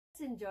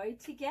enjoy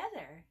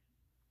together.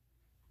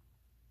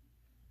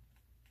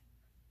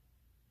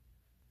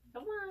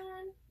 Come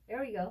on.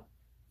 There we go.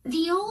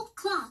 The old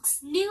clock's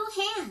new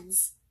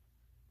hands.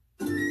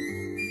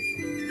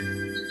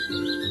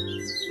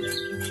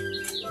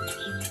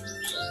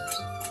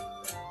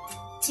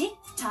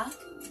 Tick-tock,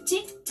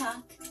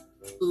 tick-tock.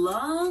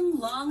 Long,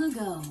 long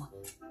ago,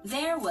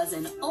 there was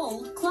an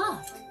old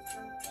clock.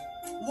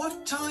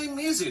 What time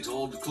is it,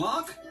 old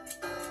clock?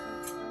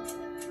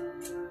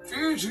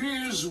 It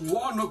is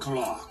 1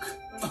 o'clock.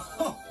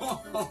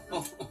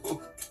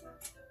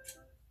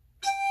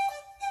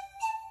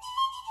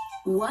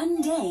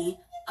 One day,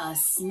 a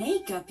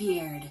snake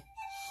appeared.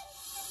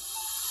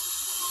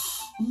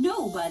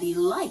 Nobody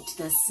liked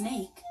the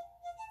snake.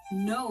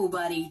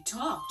 Nobody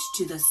talked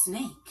to the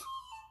snake.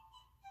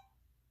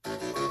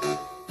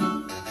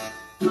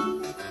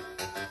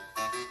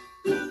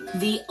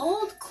 The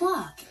old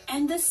clock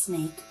and the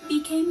snake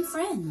became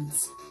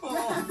friends.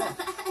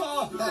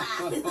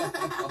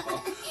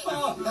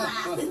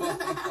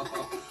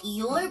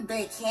 Your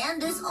big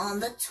hand is on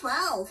the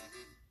 12.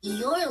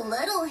 Your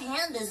little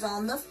hand is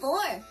on the 4.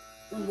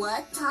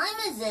 What time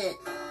is it?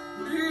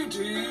 It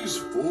is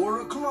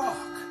 4 o'clock.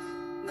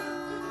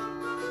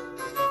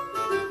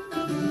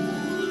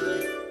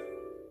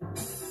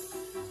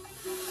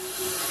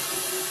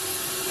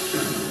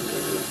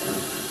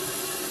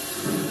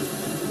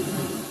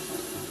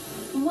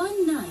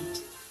 One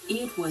night,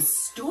 it was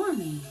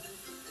stormy.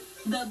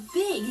 The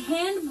big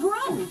hand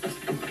broke.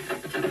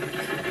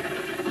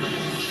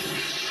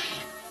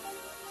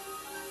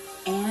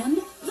 And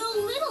the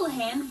little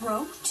hand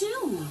broke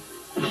too.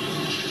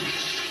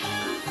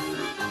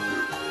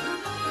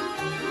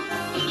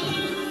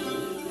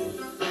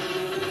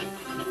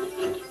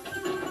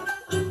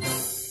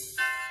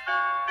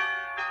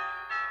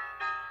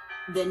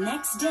 The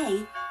next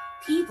day,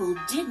 people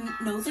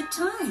didn't know the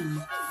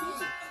time.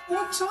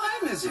 What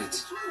time is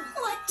it?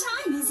 What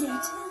time is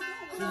it?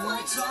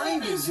 What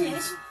time is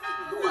it?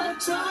 What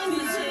time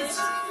is it?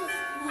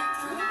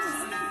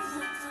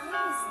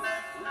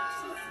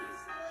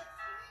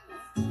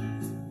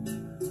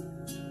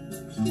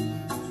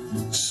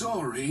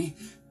 Sorry,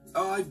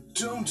 I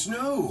don't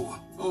know.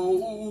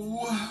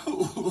 Oh.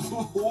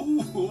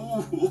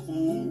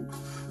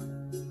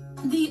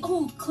 The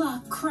old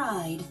clock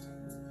cried.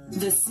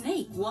 The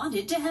snake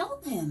wanted to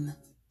help him.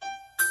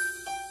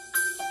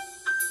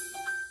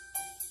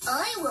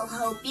 I will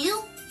help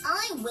you.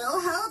 I will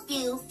help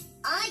you.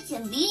 I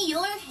can be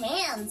your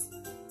hands.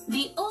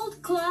 The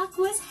old clock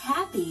was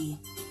happy.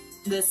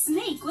 The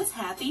snake was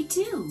happy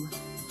too.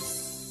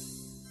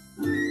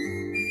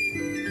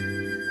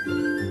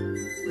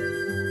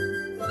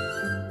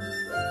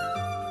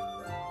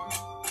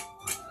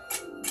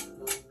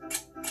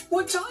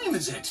 What time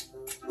is it?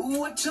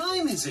 What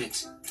time is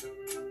it?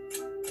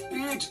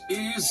 It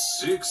is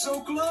 6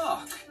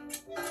 o'clock.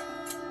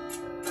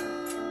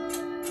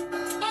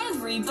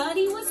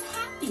 Everybody was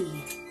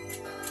happy.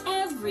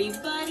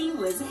 Everybody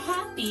was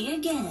happy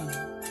again.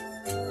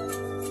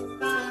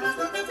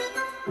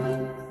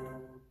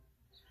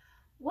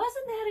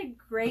 Wasn't that a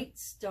great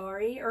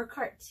story or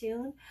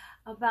cartoon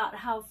about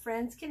how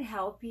friends can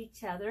help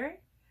each other?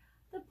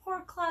 The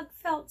poor clock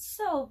felt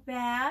so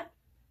bad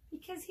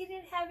because he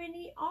didn't have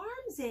any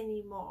arms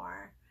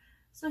anymore.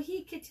 So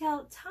he could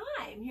tell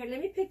time. Here,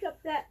 let me pick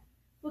up that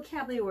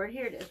vocabulary word.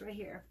 Here it is, right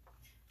here.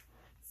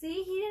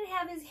 See, he didn't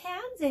have his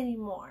hands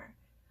anymore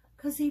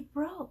because he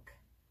broke.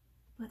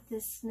 But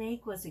this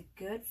snake was a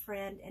good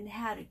friend and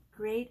had a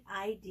great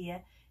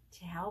idea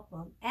to help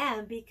him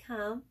and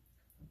become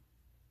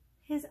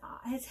his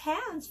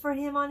hands for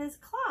him on his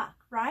clock,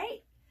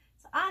 right?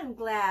 So I'm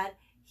glad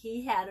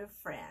he had a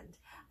friend.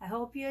 I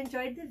hope you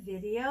enjoyed the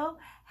video.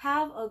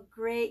 Have a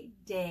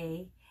great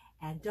day.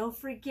 And don't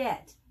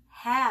forget,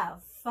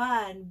 have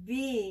fun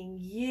being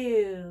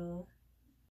you.